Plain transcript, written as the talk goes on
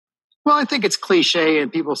Well, I think it's cliche,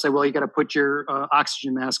 and people say, "Well, you got to put your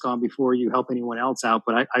oxygen mask on before you help anyone else out."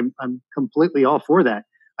 But I'm completely all for that.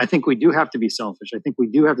 I think we do have to be selfish. I think we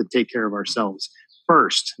do have to take care of ourselves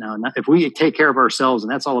first. Now, if we take care of ourselves,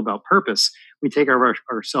 and that's all about purpose, we take care of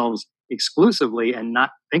ourselves exclusively and not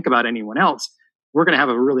think about anyone else. We're going to have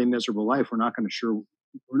a really miserable life. We're not going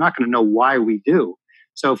to know why we do.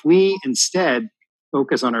 So, if we instead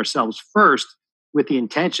focus on ourselves first, with the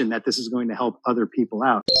intention that this is going to help other people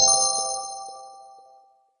out.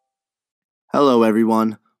 Hello,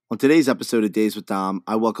 everyone. On today's episode of Days with Dom,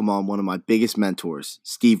 I welcome on one of my biggest mentors,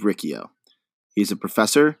 Steve Riccio. He's a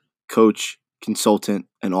professor, coach, consultant,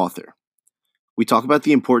 and author. We talk about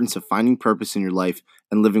the importance of finding purpose in your life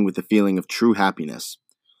and living with a feeling of true happiness.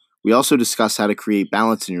 We also discuss how to create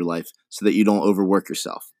balance in your life so that you don't overwork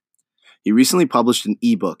yourself. He recently published an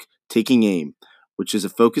ebook, Taking Aim, which is a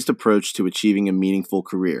focused approach to achieving a meaningful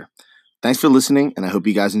career. Thanks for listening, and I hope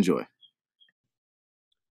you guys enjoy.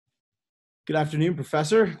 Good afternoon,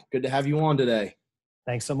 Professor. Good to have you on today.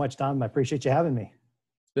 Thanks so much, Dom. I appreciate you having me.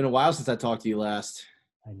 It's been a while since I talked to you last.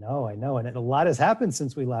 I know. And a lot has happened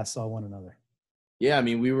since we last saw one another. Yeah, I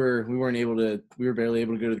mean, we were barely able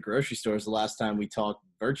to go to the grocery stores the last time we talked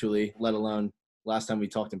virtually, let alone last time we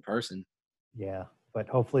talked in person. Yeah, but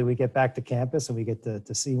hopefully we get back to campus and we get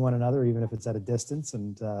to see one another, even if it's at a distance.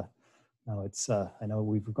 And I know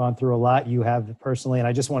we've gone through a lot. You have personally, and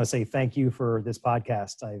I just want to say thank you for this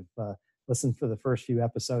podcast. I've listened for the first few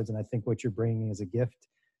episodes, and I think what you're bringing is a gift,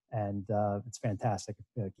 and it's fantastic.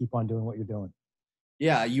 Keep on doing what you're doing.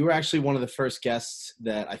 Yeah, you were actually one of the first guests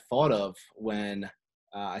that I thought of when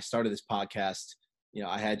I started this podcast. You know,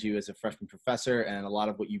 I had you as a freshman professor, and a lot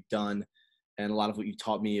of what you've done and a lot of what you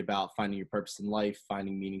taught me about finding your purpose in life,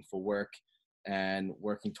 finding meaningful work, and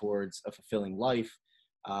working towards a fulfilling life.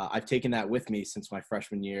 I've taken that with me since my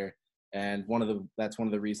freshman year, and that's one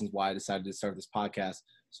of the reasons why I decided to start this podcast.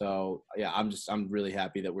 So yeah, I'm really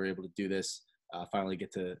happy that we're able to do this. Finally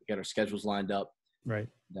get our schedules lined up. Right.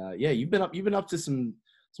 Yeah, you've been up to some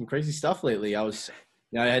crazy stuff lately. I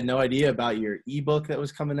had no idea about your ebook that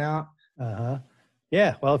was coming out.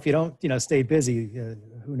 Yeah. Well, if you don't, stay busy,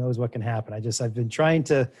 who knows what can happen. I've been trying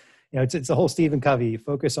to, it's the whole Stephen Covey,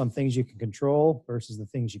 focus on things you can control versus the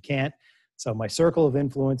things you can't. So my circle of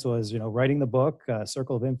influence was, writing the book.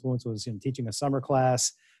 Circle of influence was teaching a summer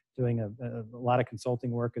class, doing a lot of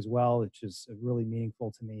consulting work as well, which is really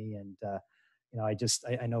meaningful to me. And,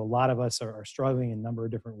 I know a lot of us are struggling in a number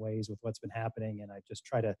of different ways with what's been happening. And I just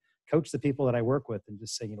try to coach the people that I work with and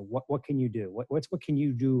just say, what can you do? What can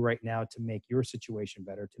you do right now to make your situation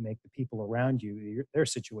better, to make the people around you, their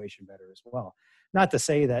situation better as well? Not to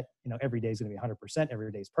say that, every day is going to be 100%,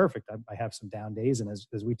 every day is perfect. I have some down days. And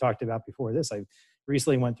as we talked about before this, I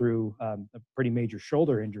recently went through a pretty major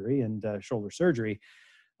shoulder injury and shoulder surgery.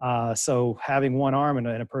 So having one arm and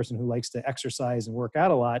a person who likes to exercise and work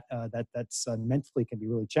out a lot, that's mentally can be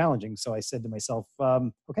really challenging. So I said to myself,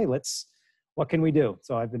 okay, what can we do?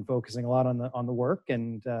 So I've been focusing a lot on the work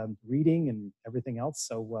and reading and everything else.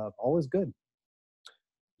 So all is good.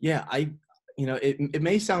 Yeah, it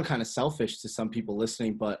may sound kind of selfish to some people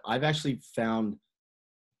listening, but I've actually found,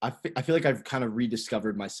 I feel like I've kind of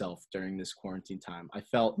rediscovered myself during this quarantine time. I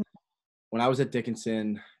felt when I was at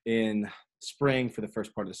Dickinson in spring for the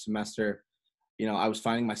first part of the semester, I was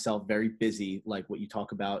finding myself very busy, like what you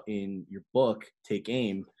talk about in your book, Take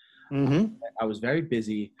Aim. Mm-hmm. I was very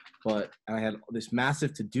busy, and I had this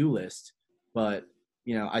massive to-do list, but,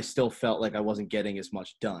 I still felt like I wasn't getting as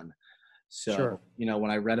much done. So, Sure. When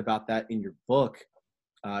I read about that in your book,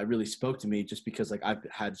 it really spoke to me just because I've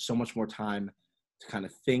had so much more time to kind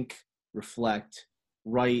of think, reflect,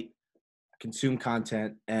 write, consume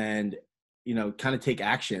content, and, kind of take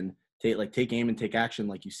action. Take aim and take action,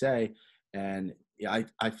 like you say. And yeah,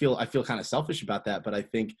 I feel kind of selfish about that, but I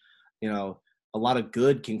think, a lot of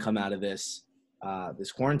good can come out of this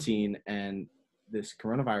quarantine and this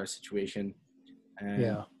coronavirus situation. And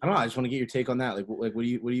Yeah. I don't know. I just want to get your take on that. What do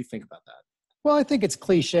you think about that? Well, I think it's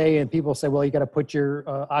cliche, and people say, well, you got to put your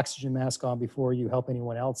oxygen mask on before you help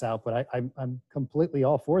anyone else out. But I'm completely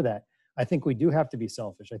all for that. I think we do have to be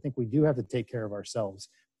selfish. I think we do have to take care of ourselves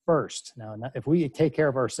first. Now, if we take care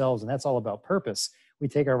of ourselves, and that's all about purpose, we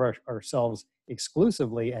take care of ourselves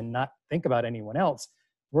exclusively and not think about anyone else,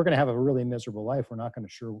 we're going to have a really miserable life. We're not going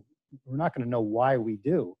to know why we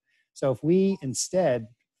do. So if we instead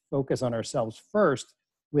focus on ourselves first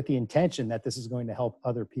with the intention that this is going to help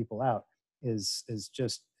other people out, is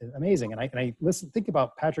just amazing. And I think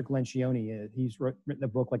about Patrick Lencioni. He's written a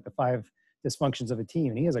book like The 5 Dysfunctions of a Team,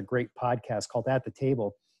 and he has a great podcast called At the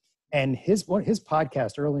Table. And his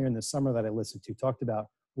podcast earlier in the summer that I listened to talked about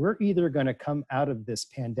we're either going to come out of this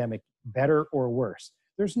pandemic better or worse.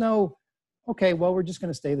 There's no, okay, well, we're just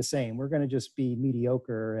going to stay the same. We're going to just be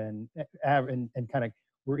mediocre and kind of,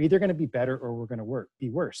 we're either going to be better or we're going to be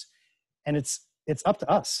worse. And it's up to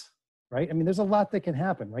us, right? I mean, there's a lot that can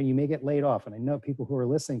happen, right? You may get laid off. And I know people who are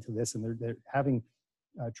listening to this and they're having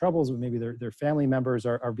troubles with maybe their family members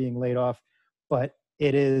are being laid off, but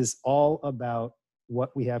it is all about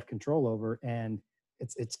what we have control over. And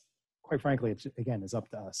it's quite frankly, it's up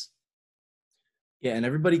to us. Yeah. And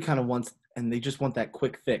everybody kind of wants, and they just want that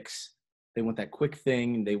quick fix. They want that quick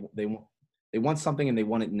thing. They want something and they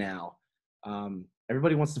want it now.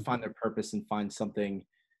 Everybody wants to find their purpose and find something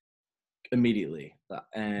immediately.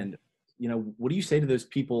 And, what do you say to those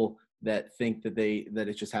people that think that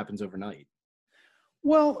it just happens overnight?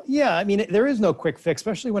 Well, yeah, I mean, there is no quick fix,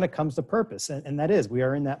 especially when it comes to purpose. And that is, we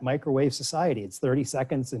are in that microwave society. It's 30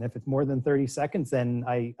 seconds. And if it's more than 30 seconds, then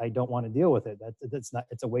I don't want to deal with it.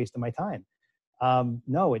 It's a waste of my time.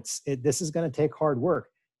 No, this is going to take hard work.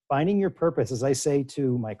 Finding your purpose, as I say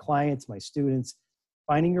to my clients, my students,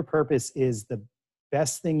 finding your purpose is the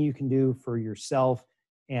best thing you can do for yourself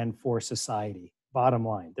and for society. Bottom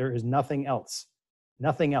line, there is nothing else.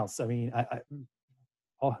 Nothing else. I mean,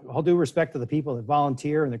 all due respect to the people that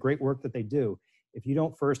volunteer and the great work that they do. If you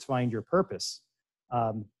don't first find your purpose,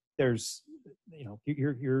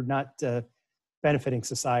 you're not benefiting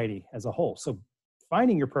society as a whole. So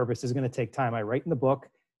finding your purpose is going to take time. I write in the book,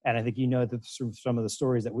 and I think that some of the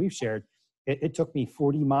stories that we've shared, it took me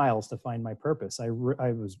 40 miles to find my purpose. I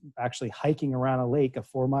was actually hiking around a lake, a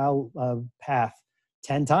 4-mile path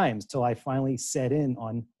 10 times till I finally set in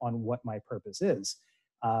on what my purpose is.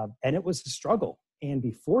 And it was a struggle. And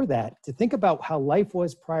before that, to think about how life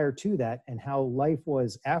was prior to that and how life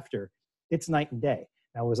was after, it's night and day.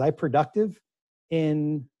 Now, was I productive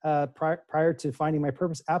prior to finding my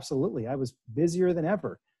purpose? Absolutely. I was busier than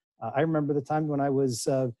ever. I remember the time when I was,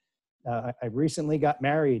 I recently got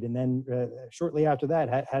married, and then shortly after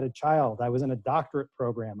that had a child. I was in a doctorate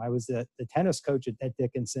program. I was the tennis coach at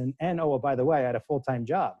Dickinson. And by the way, I had a full-time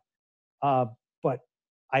job. But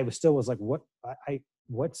I was like,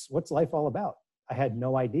 what's life all about? I had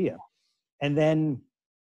no idea. And then,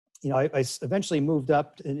 I eventually moved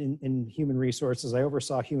up in human resources. I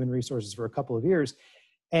oversaw human resources for a couple of years.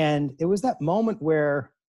 And it was that moment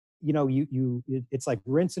where, it's like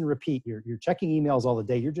rinse and repeat. You're checking emails all the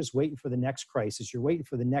day. You're just waiting for the next crisis. You're waiting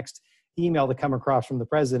for the next email to come across from the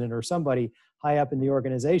president or somebody high up in the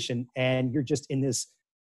organization. And you're just in this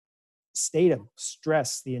state of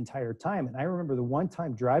stress the entire time. And I remember the one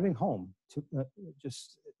time driving home to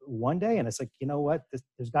just one day, and it's like, you know what,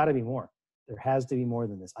 there's got to be more. There has to be more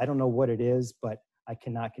than this. I don't know what it is, but I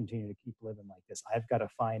cannot continue to keep living like this. I've got to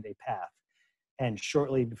find a path. And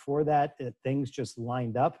shortly before that, things just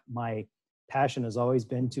lined up. My passion has always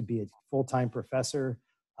been to be a full-time professor,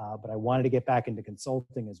 but I wanted to get back into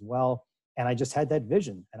consulting as well. And I just had that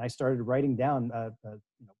vision, and I started writing down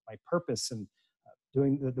my purpose and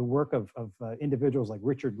doing the work of individuals like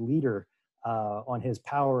Richard Leder on his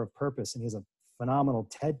power of purpose. And he has a phenomenal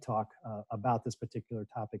TED talk about this particular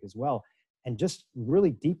topic as well. And just really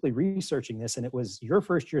deeply researching this. And it was your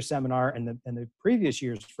first year seminar and the previous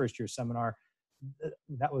year's first year seminar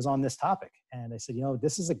that was on this topic. And I said,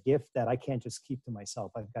 this is a gift that I can't just keep to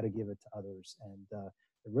myself. I've got to give it to others. And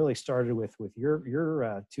it really started with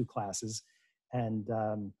your 2 classes. And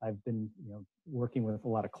I've been, working with a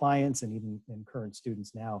lot of clients and even in current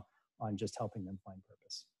students now on just helping them find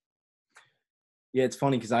purpose. Yeah, it's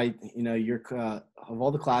funny because your of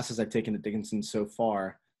all the classes I've taken at Dickinson so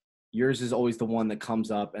far, yours is always the one that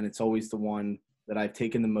comes up, and it's always the one that I've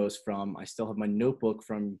taken the most from. I still have my notebook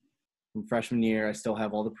from freshman year. I still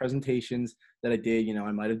have all the presentations that I did.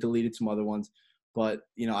 I might have deleted some other ones, but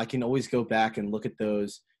I can always go back and look at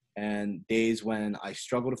those, and days when I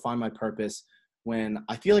struggle to find my purpose, when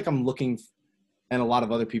I feel like I'm looking, and a lot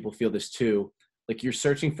of other people feel this too, like you're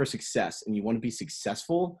searching for success and you want to be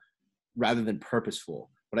successful rather than purposeful.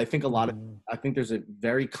 But I think I think there's a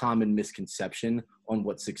very common misconception on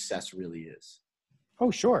what success really is.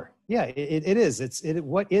 Oh, sure. Yeah, it is.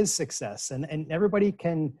 What is success? And everybody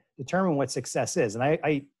can determine what success is. And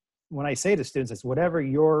I when I say to students, it's whatever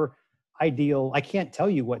your ideal, I can't tell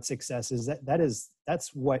you what success is.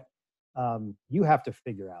 That's what you have to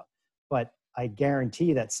figure out. But I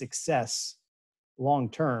guarantee that success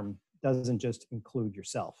long-term doesn't just include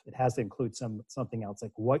yourself. It has to include something else.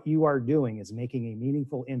 Like what you are doing is making a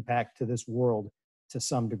meaningful impact to this world to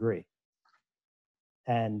some degree.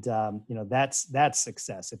 And, that's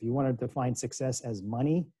success. If you want to define success as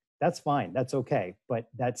money, that's fine. That's okay. But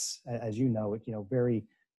that's, as very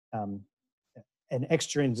an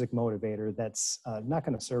extrinsic motivator that's not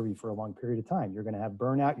going to serve you for a long period of time. You're going to have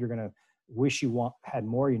burnout. You're going to wish you had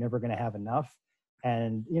more. You're never going to have enough.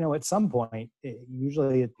 And, at some point,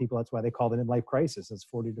 usually people, that's why they call it a midlife crisis. It's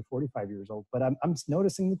 40 to 45 years old. But I'm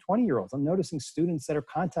noticing the 20-year-olds. I'm noticing students that are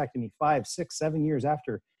contacting me 5, 6, 7 years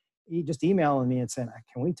after, just emailing me and saying,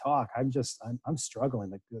 can we talk? I'm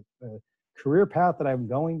struggling. Like the career path that I'm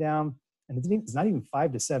going down, and it's not even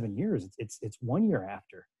 5 to 7 years. It's 1 year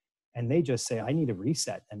after. And they just say, I need a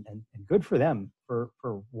reset. And good for them for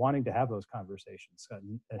wanting to have those conversations.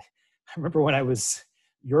 I remember when I was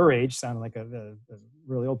your age, sounding like a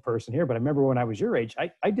really old person here, but I remember when I was your age,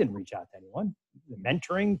 I didn't reach out to anyone.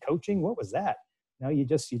 Mentoring, coaching, what was that? You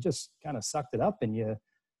just kind of sucked it up, and you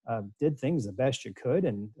did things the best you could,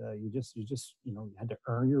 and you just had to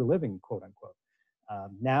earn your living, quote unquote.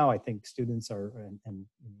 Now I think students and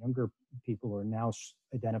younger people are now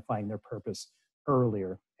identifying their purpose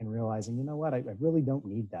earlier and realizing, you know what, I really don't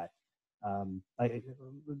need that.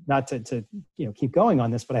 Not to keep going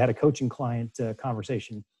on this, but I had a coaching client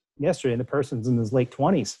conversation yesterday, and the person's in his late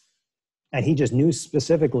 20s, and he just knew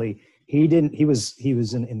specifically he was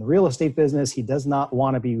in the real estate business. He does not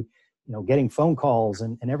want to be getting phone calls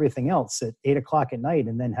and everything else at 8 o'clock at night,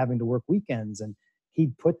 and then having to work weekends. And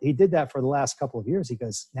he did that for the last couple of years. He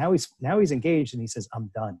goes, now he's engaged, and he says,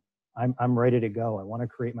 I'm done. I'm ready to go. I want to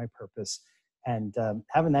create my purpose. And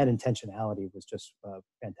having that intentionality was just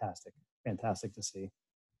fantastic to see.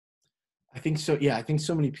 I think so. Yeah. I think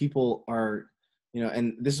so many people are,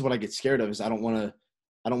 and this is what I get scared of, is I don't want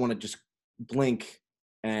to just blink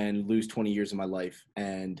and lose 20 years of my life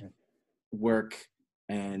and work.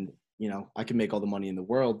 And, I can make all the money in the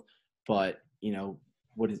world, but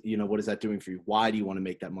what is that doing for you? Why do you want to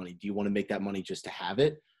make that money? Do you want to make that money just to have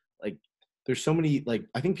it? Like, there's so many,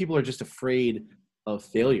 I think people are just afraid of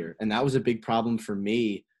failure. And that was a big problem for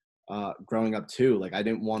me growing up too. Like, I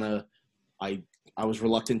didn't want to, I was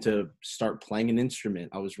reluctant to start playing an instrument.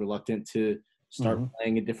 I was reluctant to start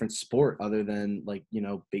playing a different sport other than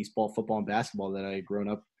baseball, football, and basketball that I had grown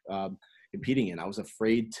up competing in. I was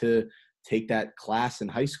afraid to take that class in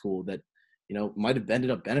high school that, might have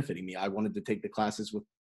ended up benefiting me. I wanted to take the classes with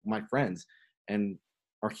my friends, and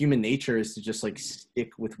our human nature is to just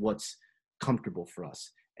stick with what's comfortable for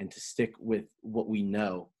us and to stick with what we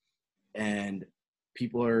know. And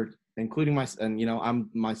people are, including I'm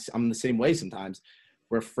the same way sometimes.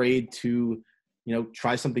 We're afraid to,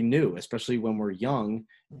 try something new, especially when we're young.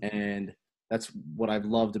 And that's what I've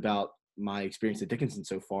loved about my experience at Dickinson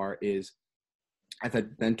so far is I've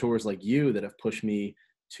had mentors like you that have pushed me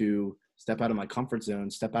to step out of my comfort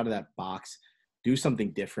zone, step out of that box, do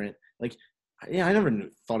something different. I never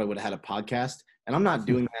thought I would have had a podcast, and I'm not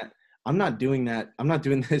doing that. I'm not doing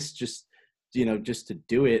this just to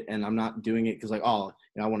do it. And I'm not doing it because I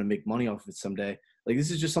want to make money off of it someday.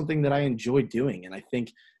 This is just something that I enjoy doing. And I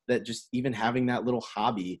think that just even having that little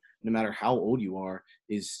hobby, no matter how old you are,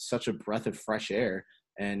 is such a breath of fresh air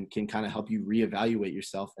and can kind of help you reevaluate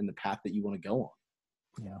yourself and the path that you want to go on.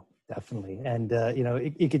 Yeah, definitely. And,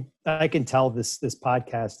 I can tell this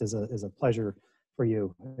podcast is a pleasure for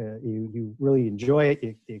you. You really enjoy it.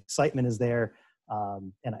 The excitement is there.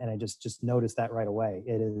 And I just noticed that right away.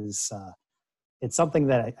 It is, it's something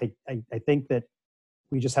that I think that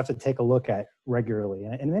we just have to take a look at regularly.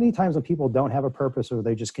 And many times when people don't have a purpose or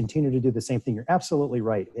they just continue to do the same thing, you're absolutely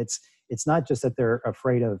right. It's not just that they're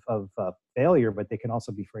afraid of failure, but they can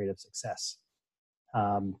also be afraid of success.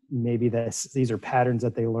 Maybe these are patterns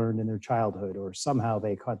that they learned in their childhood, or somehow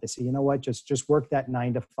they say, you know what, just work that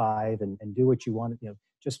 9 to 5 and do what you want.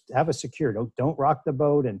 Just have a secure, don't rock the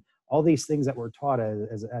boat, and all these things that we're taught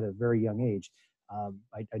at a very young age.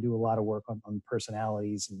 I do a lot of work on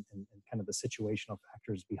personalities and kind of the situational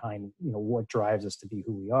factors behind, what drives us to be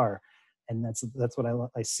who we are. And that's what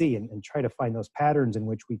I see and try to find those patterns in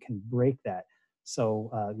which we can break that. So,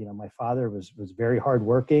 my father was very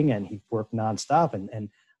hardworking, and he worked nonstop, and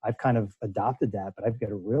I've kind of adopted that, but I've got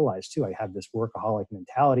to realize too, I have this workaholic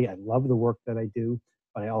mentality. I love the work that I do,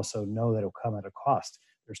 but I also know that it'll come at a cost.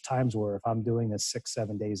 There's times where if I'm doing this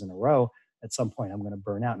 6-7 days in a row, at some point I'm going to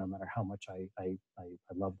burn out no matter how much I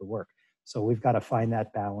love the work. So we've got to find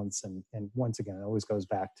that balance. And once again, it always goes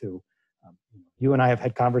back to, you and I have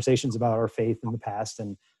had conversations about our faith in the past,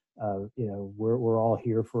 and we're all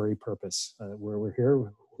here for a purpose. We're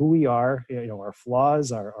here, who we are, our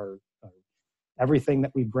flaws, our everything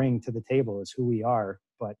that we bring to the table is who we are,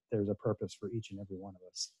 but there's a purpose for each and every one of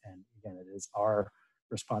us. And again, it is our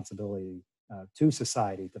responsibility to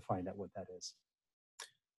society to find out what that is.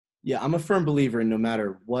 Yeah, I'm a firm believer in no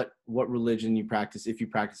matter what religion you practice, if you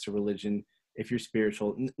practice a religion, if you're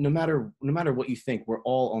spiritual, no matter what you think, we're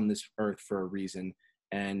all on this earth for a reason,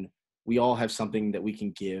 and we all have something that we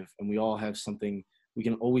can give, and we all have something we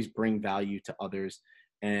can always bring value to others.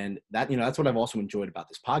 And that, that's what I've also enjoyed about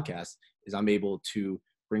this podcast, is I'm able to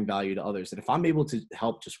bring value to others. And if I'm able to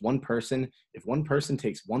help just one person, if one person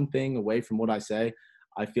takes one thing away from what I say,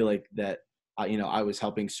 I feel like that, I was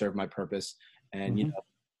helping serve my purpose. And,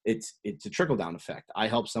 it's a trickle down effect. I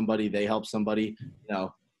help somebody, they help somebody,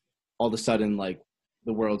 all of a sudden, like,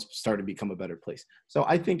 the world's starting to become a better place. So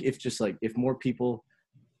I think if more people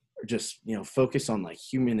are just, focus on like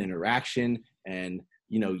human interaction, and,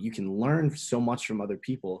 you can learn so much from other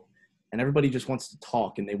people, and everybody just wants to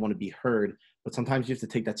talk and they want to be heard, but sometimes you have to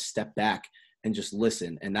take that step back and just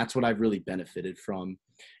listen. And that's what I've really benefited from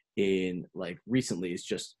in like recently, is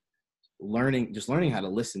just learning how to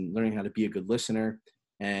listen, learning how to be a good listener.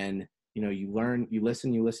 And, you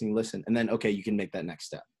listen, and then, okay, you can make that next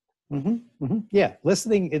step. Yeah.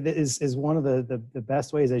 Listening is one of the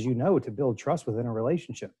best ways, as you know, to build trust within a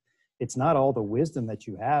relationship. It's not all the wisdom that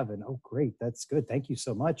you have and, oh, great, that's good, thank you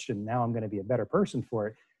so much, and now I'm going to be a better person for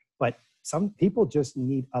it. But some people just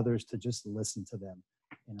need others to just listen to them.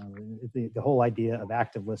 The whole idea of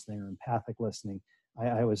active listening or empathic listening.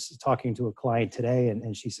 I was talking to a client today,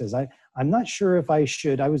 and she says, I'm not sure if I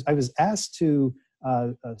should. I was asked to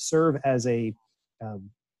serve as a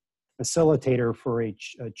facilitator for a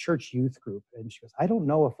church youth group, and she goes, I don't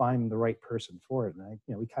know if I'm the right person for it. And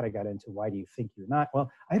we kind of got into, why do you think you're not?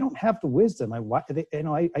 Well, I don't have the wisdom. I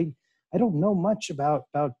don't know much about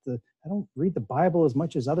I don't read the Bible as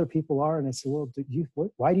much as other people are. And I said, well,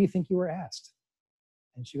 why do you think you were asked?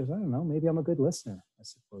 And she goes, I don't know, maybe I'm a good listener. I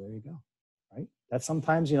said, well, there you go. Right. That's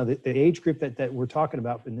sometimes, the age group that we're talking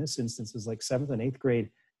about in this instance is like 7th and 8th grade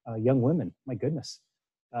young women. My goodness.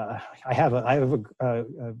 I have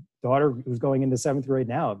a daughter who's going into 7th grade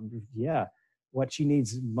now. Yeah. What she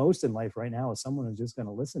needs most in life right now is someone who's just going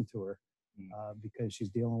to listen to her because she's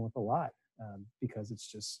dealing with a lot because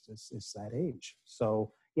it's that age.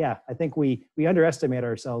 So yeah, I think we underestimate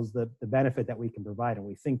ourselves, the benefit that we can provide. And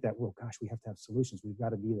we think that, well, gosh, we have to have solutions. We've got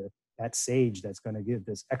to be that sage that's going to give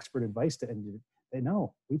this expert advice to, and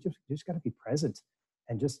no, we just got to be present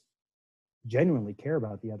and just genuinely care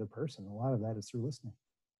about the other person. A lot of that is through listening.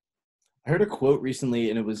 I heard a quote recently,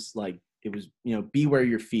 and it was, be where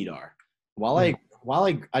your feet are. While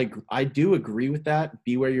I do agree with that,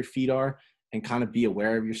 be where your feet are, and kind of be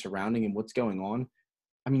aware of your surrounding and what's going on.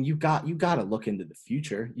 I mean, you got to look into the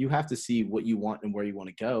future. You have to see what you want and where you want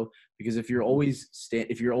to go, because if you're always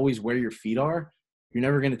where your feet are, you're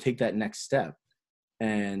never going to take that next step.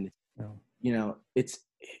 And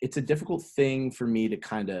it's a difficult thing for me to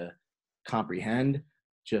kind of comprehend,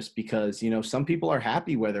 just because some people are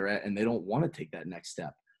happy where they're at and they don't want to take that next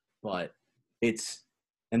step. But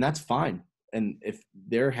and that's fine. And if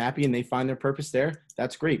they're happy and they find their purpose there,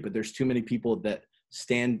 that's great. But there's too many people that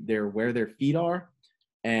stand there where their feet are,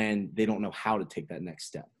 and they don't know how to take that next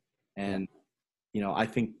step. And, I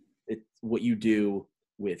think what you do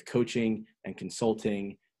with coaching and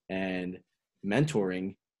consulting and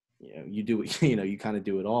mentoring, you kind of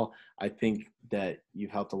do it all. I think that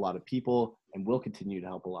you've helped a lot of people and will continue to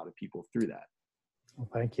help a lot of people through that. Well,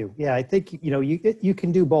 thank you. Yeah, I think, you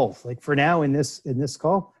can do both. Like for now in this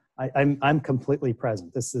call, I'm completely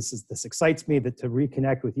present. This excites me, that to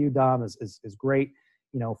reconnect with you, Dom, is great.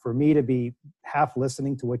 For me to be half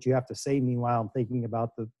listening to what you have to say, meanwhile I'm thinking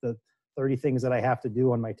about the 30 things that I have to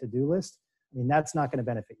do on my to-do list. I mean, that's not going to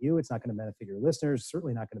benefit you. It's not going to benefit your listeners.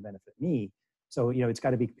 Certainly not going to benefit me. So, it's got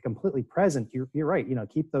to be completely present. You're right.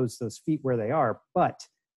 Keep those feet where they are. But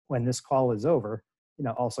when this call is over,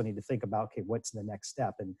 also need to think about, okay, what's the next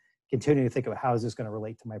step, and continue to think about how is this going to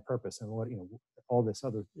relate to my purpose and what, all this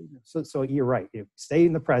other. So you're right. Stay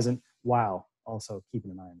in the present while also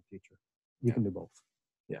keeping an eye on the future. You can do both.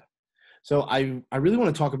 Yeah. So I really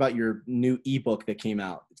want to talk about your new ebook that came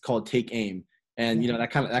out. It's called Take Aim. And,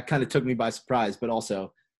 that kind of took me by surprise, but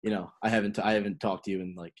also, I haven't talked to you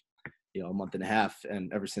in like, a month and a half,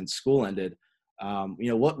 and ever since school ended.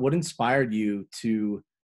 What inspired you to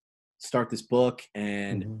start this book,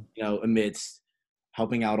 and, amidst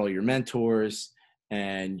helping out all your mentors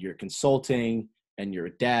and your consulting, and you're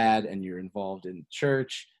a dad and you're involved in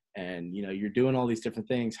church, and, you're doing all these different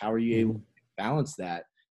things. How are you able to balance that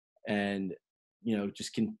and,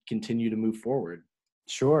 just continue to move forward?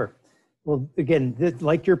 Sure. Well, again,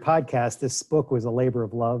 like your podcast, this book was a labor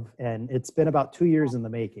of love, and it's been about 2 years in the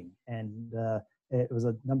making. And it was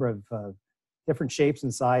a number of different shapes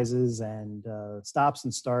and sizes, and stops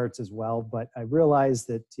and starts as well. But I realized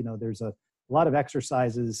that, there's a lot of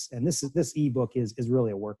exercises, and this ebook is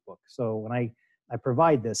really a workbook. So when I I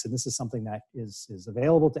provide this, and this is something that is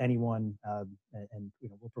available to anyone, and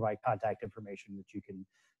we'll provide contact information that you can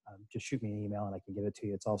just shoot me an email and I can give it to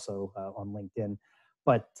you. It's also on LinkedIn.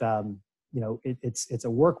 But it's a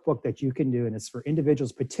workbook that you can do, and it's for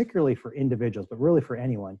individuals, particularly for individuals, but really for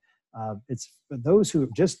anyone. It's for those who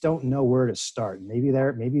just don't know where to start. Maybe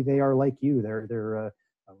they are like you. They're a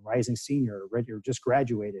rising senior, or just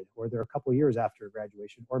graduated, or they're a couple of years after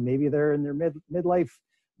graduation, or maybe they're in their midlife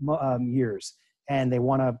years and they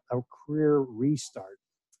want a career restart.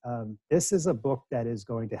 This is a book that is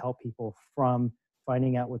going to help people from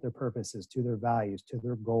finding out what their purpose is, to their values, to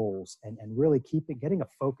their goals, and really getting a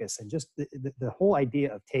focus. And just the whole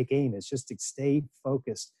idea of Take Aim is just to stay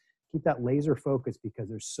focused, keep that laser focus, because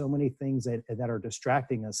there's so many things that are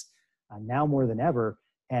distracting us now more than ever.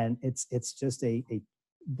 And it's just a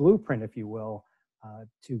blueprint, if you will,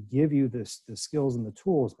 to give you the skills and the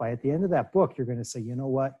tools. By at the end of that book, you're going to say, you know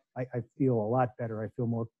what, I feel a lot better. I feel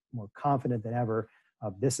more confident than ever.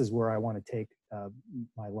 This is where I want to take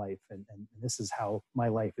my life, and this is how my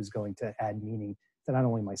life is going to add meaning to not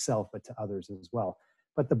only myself, but to others as well.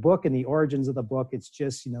 But the book and the origins of the book, it's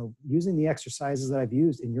just, using the exercises that I've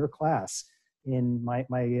used in your class, in my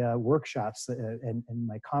workshops and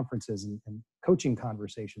my conferences and coaching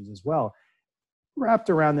conversations as well. Wrapped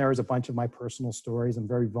around there is a bunch of my personal stories. I'm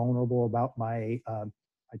very vulnerable about my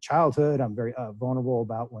childhood. I'm very vulnerable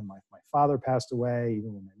about when my father passed away,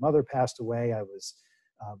 even when my mother passed away. I was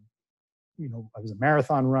a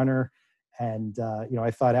marathon runner, and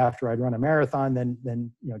I thought after I'd run a marathon,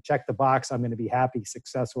 then check the box, I'm going to be happy,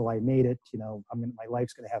 successful, I made it. My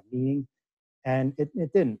life's going to have meaning, and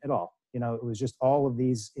it didn't at all. It was just all of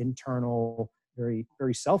these internal, very,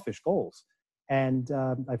 very selfish goals. And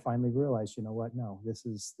I finally realized, you know what? No, if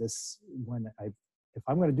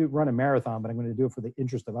I'm going to run a marathon, but I'm going to do it for the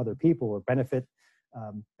interest of other people or benefit,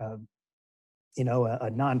 a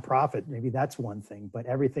nonprofit, maybe that's one thing. But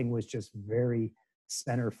everything was just very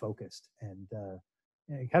center focused. And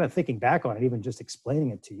kind of thinking back on it, even just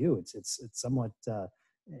explaining it to you, it's somewhat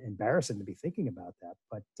embarrassing to be thinking about that.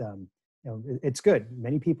 But it's good.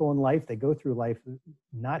 Many people in life, they go through life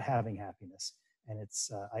not having happiness. And it's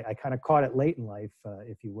I kind of caught it late in life,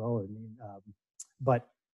 if you will. But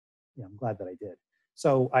I'm glad that I did.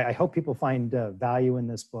 So I hope people find value in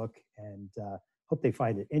this book, and hope they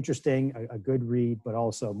find it interesting, a good read, but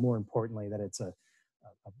also more importantly that it's a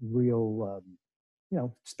real,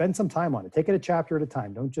 spend some time on it. Take it a chapter at a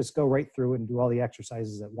time. Don't just go right through it and do all the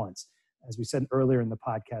exercises at once. As we said earlier in the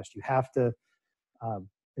podcast, you have to.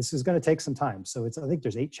 This is going to take some time. So I think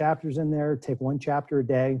there's 8 chapters in there. Take one chapter a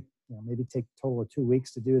day. Maybe take a total of 2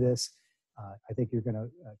 weeks to do this. I think you're going to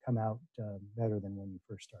come out better than when you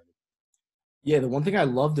first started. Yeah, the one thing I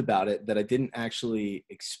loved about it that I didn't actually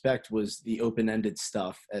expect was the open-ended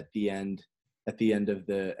stuff at the end of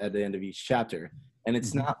each chapter. And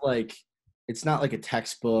it's not like a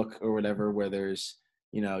textbook or whatever where there's,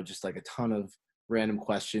 just like a ton of random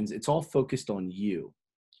questions. It's all focused on you.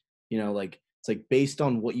 It's like based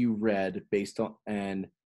on what you read, based on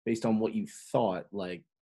what you thought, like,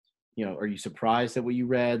 are you surprised at what you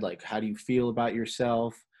read? Like, how do you feel about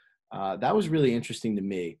yourself? That was really interesting to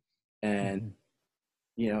me. And,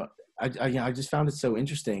 I just found it so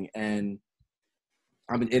interesting, and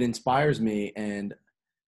it inspires me. And,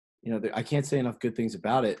 I can't say enough good things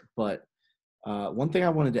about it. But one thing I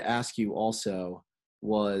wanted to ask you also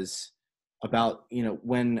was about,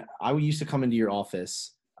 when I used to come into your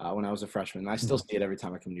office when I was a freshman, and I still see it every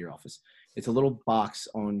time I come to your office. It's a little box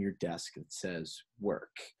on your desk that says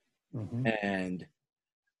work. And,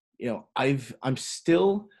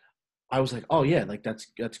 I was like, oh yeah, like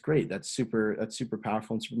that's great. That's super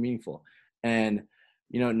powerful and super meaningful. And,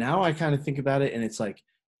 now I kind of think about it, and it's like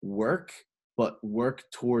work, but work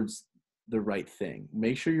towards the right thing.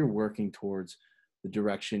 Make sure you're working towards the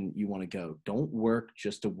direction you want to go. Don't work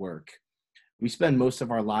just to work. We spend most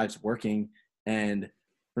of our lives working. And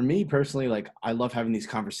for me personally, like, I love having these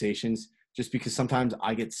conversations just because sometimes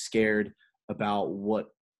I get scared about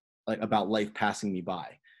about life passing me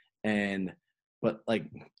by. But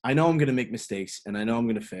I know I'm going to make mistakes, and I know I'm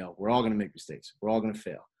going to fail. We're all going to make mistakes. We're all going to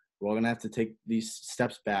fail. We're all going to have to take these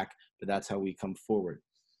steps back, but that's how we come forward.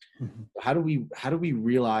 How do we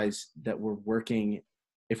realize that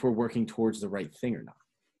if we're working towards the right thing or not?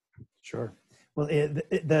 Sure. Well,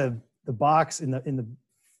 the box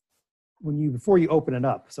before you open it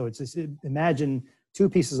up. So it's just, imagine 2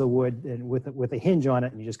 pieces of wood and with a hinge on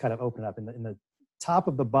it, and you just kind of open it up. In the top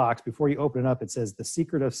of the box, before you open it up, it says the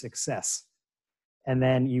secret of success. And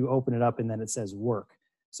then you open it up, and then it says work.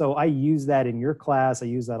 So I use that in your class. I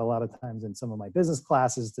use that a lot of times in some of my business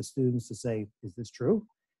classes to students to say, is this true?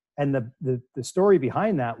 And the story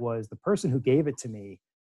behind that was the person who gave it to me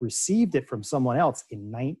received it from someone else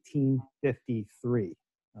in 1953.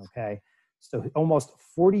 Okay. So almost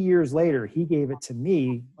 40 years later, he gave it to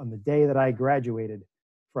me on the day that I graduated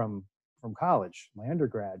from college, my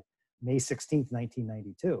undergrad, May 16th,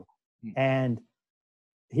 1992. And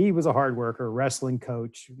he was a hard worker, wrestling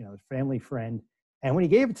coach, family friend. And when he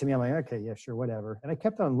gave it to me, I'm like, okay, yeah, sure, whatever. And I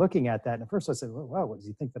kept on looking at that. And at first I said, well, wow, what does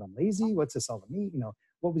he think, that I'm lazy? What's this all to me?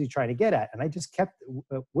 What was he trying to get at? And I just kept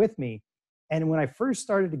it with me. And when I first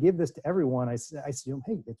started to give this to everyone, I said, hey,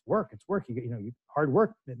 it's work. You hard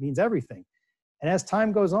work, it means everything. And as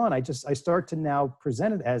time goes on, I start to now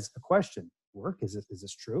present it as a question. Work, is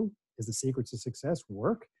this true? Is the secret to success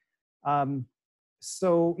work?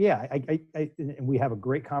 So yeah, and we have a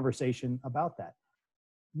great conversation about that.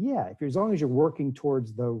 Yeah, as long as you're working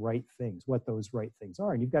towards the right things, what those right things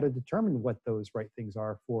are, and you've got to determine what those right things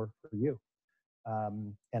are for you.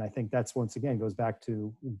 And I think that's, once again, goes back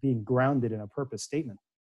to being grounded in a purpose statement,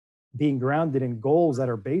 being grounded in goals that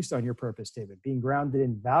are based on your purpose statement, being grounded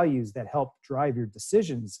in values that help drive your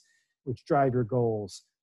decisions, which drive your goals,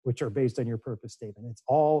 which are based on your purpose statement. It's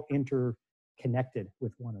all interconnected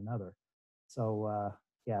with one another. So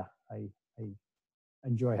yeah, I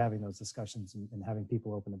enjoy having those discussions and having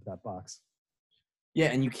people open up that box. Yeah,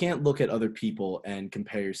 and you can't look at other people and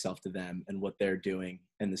compare yourself to them and what they're doing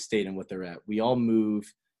and the state and what they're at. We all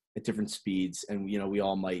move at different speeds, and we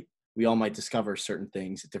all might discover certain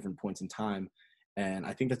things at different points in time. And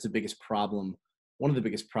I think that's the biggest problem. One of the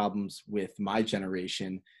biggest problems with my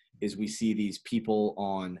generation is we see these people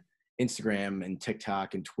on Instagram and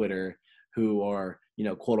TikTok and Twitter who are,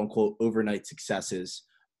 quote unquote, overnight successes.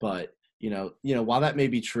 But while that may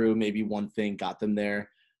be true, maybe one thing got them there.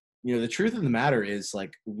 The truth of the matter is,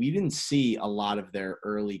 like, we didn't see a lot of their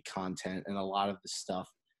early content and a lot of the stuff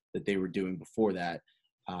that they were doing before that.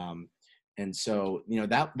 And so,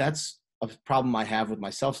 that's a problem I have with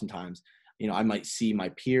myself sometimes. I might see my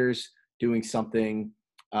peers doing something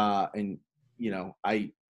and,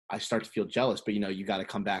 I start to feel jealous, but, you got to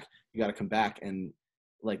come back. And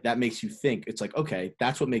like, that makes you think. It's like, okay,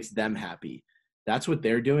 that's what makes them happy. That's what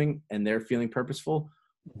they're doing and they're feeling purposeful.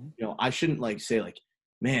 I shouldn't say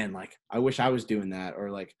man, I wish I was doing that,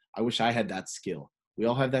 or I wish I had that skill. We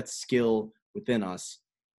all have that skill within us.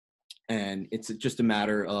 And it's just a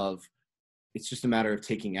matter of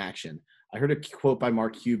taking action. I heard a quote by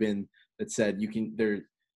Mark Cuban that said, the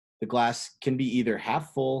glass can be either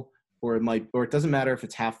half full or it doesn't matter if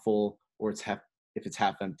it's half full or if it's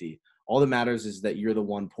half empty. All that matters is that you're the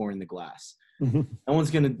one pouring the glass. No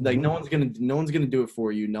one's gonna do it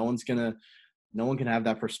for you. No one can have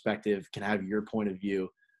that perspective, can have your point of view.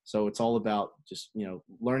 So it's all about just,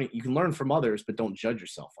 learning. You can learn from others, but don't judge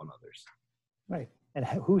yourself on others. Right. And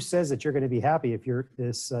who says that you're going to be happy if you're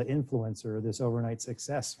this influencer, this overnight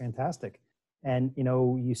success? Fantastic. And,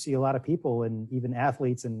 you see a lot of people, and even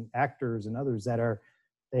athletes and actors and others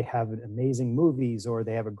they have amazing movies, or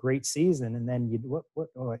they have a great season. And then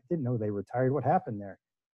I didn't know they retired. What happened there?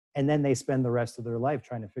 And then they spend the rest of their life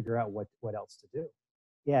trying to figure out what else to do.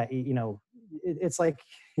 Yeah. It's like,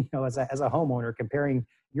 as a homeowner, comparing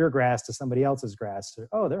your grass to somebody else's grass.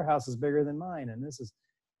 Oh, their house is bigger than mine. And this is,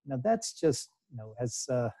 that's just, as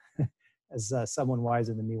someone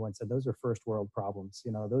wiser than me once said, those are first world problems.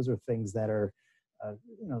 Those are things that are,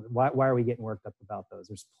 why are we getting worked up about those?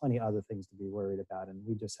 There's plenty of other things to be worried about. And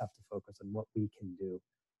we just have to focus on what we can do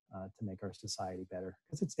to make our society better,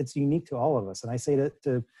 because it's unique to all of us. And I say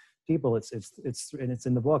to people, it's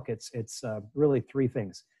in the book. It's really three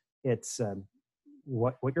things. It's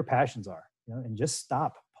what your passions are, and just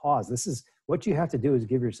stop, pause. This is what you have to do, is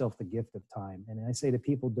give yourself the gift of time. And I say to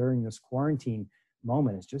people during this quarantine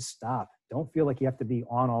moment is just stop. Don't feel like you have to be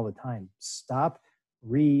on all the time. Stop,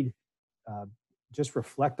 read, just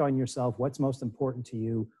reflect on yourself. What's most important to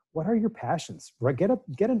you? What are your passions? Get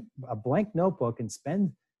a blank notebook and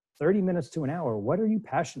spend 30 minutes to an hour. What are you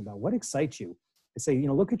passionate about? What excites you? I say,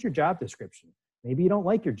 look at your job description. Maybe you don't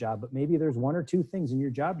like your job, but maybe there's one or two things in your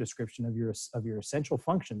job description of your essential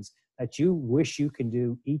functions that you wish you can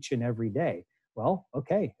do each and every day. Well,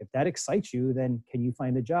 okay, if that excites you, then can you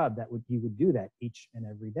find a job that you would do that each and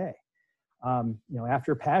every day?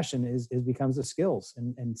 After passion becomes the skills,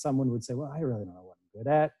 and someone would say, well, I really don't know what I'm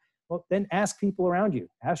good at. Well, then ask people around you.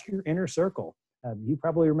 Ask your inner circle. You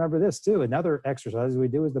probably remember this too. Another exercise we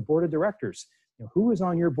do is the board of directors. Who is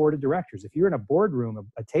on your board of directors? If you're in a boardroom,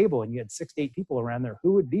 a table, and you had 6 to 8 people around there,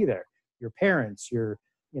 who would be there? Your parents, your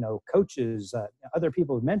coaches, other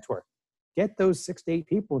people who mentor. Get those 6 to 8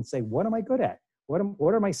 people and say, what am I good at? What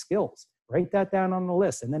are my skills? Write that down on the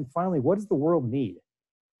list. And then finally, what does the world need?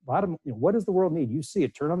 what does the world need? You see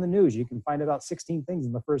it, turn on the news. You can find about 16 things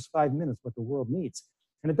in the first 5 minutes what the world needs.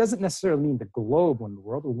 And it doesn't necessarily mean the globe when the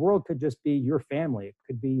world. The world could just be your family. It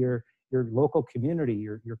could be your local community,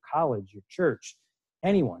 your college, your church,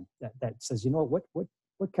 anyone that says,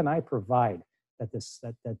 what can I provide that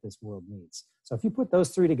this world needs? So if you put those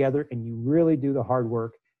three together and you really do the hard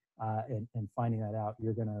work and finding that out,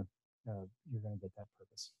 you're gonna get that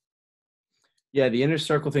purpose. Yeah, the inner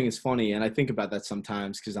circle thing is funny, and I think about that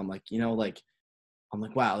sometimes because I'm like,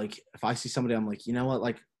 wow, like if I see somebody, I'm like, you know what,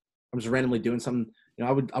 like I'm just randomly doing something.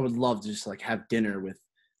 I would love to just like have dinner with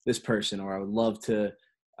this person, or I would love to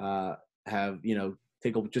have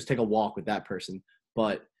take a walk with that person.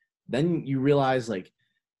 But then you realize like,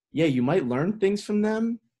 yeah, you might learn things from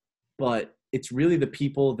them, but it's really the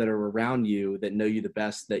people that are around you that know you the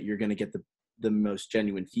best that you're going to get the most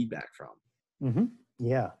genuine feedback from. Mm-hmm.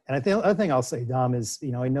 Yeah. And I think the other thing I'll say, Dom, is,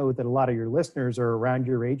 I know that a lot of your listeners are around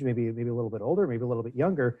your age, maybe a little bit older, maybe a little bit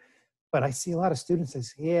younger, but I see a lot of students say,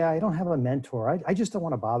 yeah, I don't have a mentor. I just don't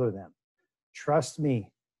want to bother them. Trust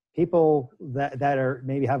me, people that are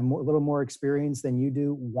maybe have a little more experience than you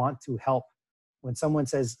do want to help. When someone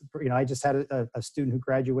says, I just had a student who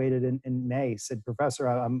graduated in May, said, Professor,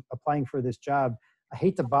 I'm applying for this job. I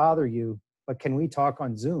hate to bother you, but can we talk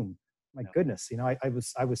on Zoom? My goodness,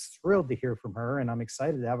 I was thrilled to hear from her, and I'm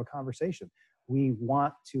excited to have a conversation. We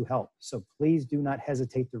want to help. So please do not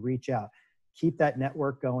hesitate to reach out. Keep that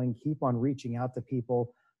network going. Keep on reaching out to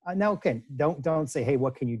people. Now, again, don't say, hey,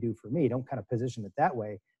 what can you do for me? Don't kind of position it that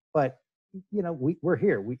way. But, we're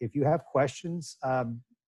here. If you have questions,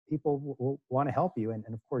 people will want to help you. And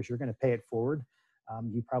of course, you're going to pay it forward.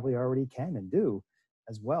 You probably already can and do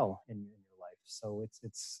as well in your life. So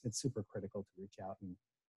it's super critical to reach out and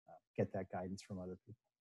get that guidance from other people.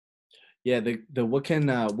 Yeah, the what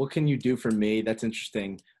can you do for me? That's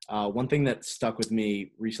interesting. One thing that stuck with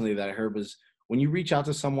me recently that I heard was when you reach out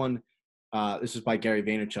to someone. This is by Gary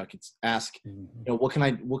Vaynerchuk. It's ask, what can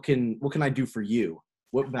I do for you?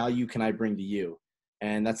 What value can I bring to you?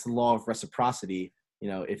 And that's the law of reciprocity.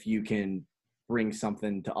 If you can bring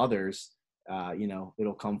something to others,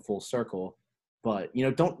 it'll come full circle. But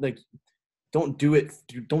don't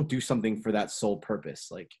do something for that sole purpose.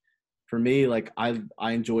 Like for me, like I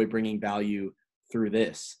enjoy bringing value through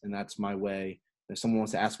this, and that's my way. If someone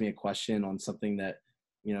wants to ask me a question on something that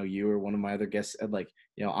you or one of my other guests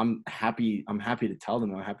I'm happy to tell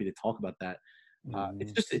them. I'm happy to talk about that.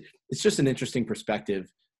 It's just an interesting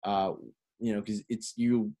perspective, because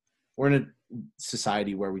we're in a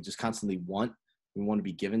society where we just constantly want to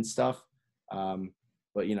be given stuff.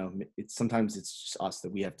 But sometimes it's just us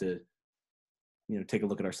that we have to, take a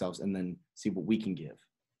look at ourselves and then see what we can give.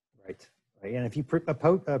 Right. And if you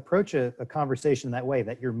approach a conversation that way,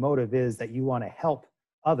 that your motive is that you want to help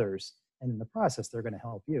others, and in the process, they're going to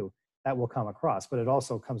help you, that will come across. But it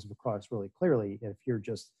also comes across really clearly if you're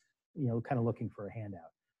just, kind of looking for a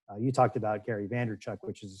handout. You talked about Gary Vaynerchuk,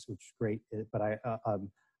 which is great. But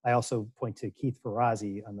I also point to Keith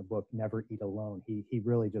Ferrazzi on the book Never Eat Alone. He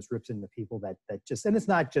really just rips into people that just, and it's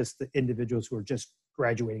not just the individuals who are just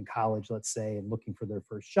graduating college, let's say, and looking for their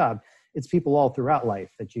first job. It's people all throughout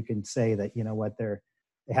life that you can say that,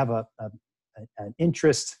 they have an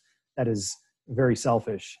interest that is very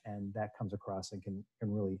selfish, and that comes across and can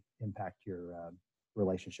really impact your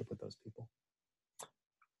relationship with those people.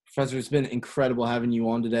 Professor, it's been incredible having you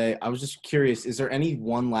on today. I was just curious, is there any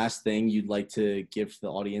one last thing you'd like to give to the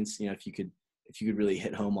audience? If you could really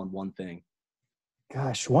hit home on one thing.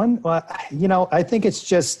 Gosh, I think it's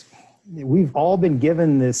just, we've all been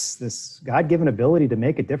given this God-given ability to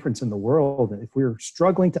make a difference in the world. And if we're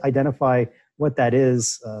struggling to identify what that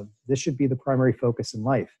is, this should be the primary focus in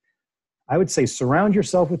life. I would say surround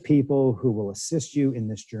yourself with people who will assist you in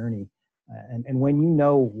this journey. And when you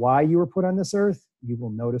know why you were put on this earth, you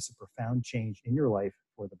will notice a profound change in your life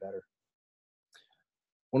for the better.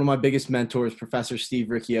 One of my biggest mentors, Professor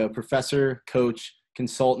Steve Riccio, professor, coach,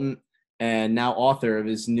 consultant, and now author of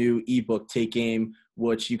his new ebook, Take Aim,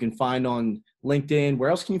 which you can find on LinkedIn.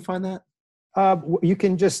 Where else can you find that? You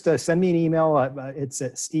can just send me an email. It's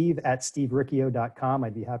at steve@stevericcio.com.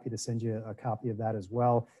 I'd be happy to send you a copy of that as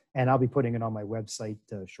well. And I'll be putting it on my website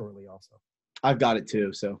shortly also. I've got it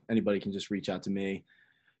too, so anybody can just reach out to me.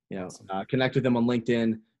 Awesome. Connect with them on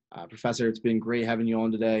LinkedIn. Professor, it's been great having you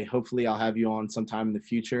on today. Hopefully I'll have you on sometime in the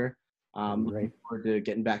future. Looking forward to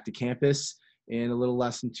getting back to campus in a little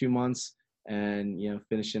less than 2 months and,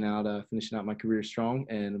 finishing out my career strong,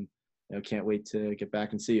 and, can't wait to get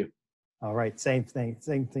back and see you. All right. Same thing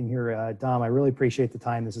here, Dom. I really appreciate the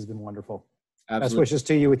time. This has been wonderful. Absolutely. Best wishes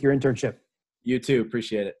to you with your internship. You too.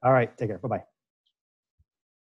 Appreciate it. All right. Take care. Bye-bye.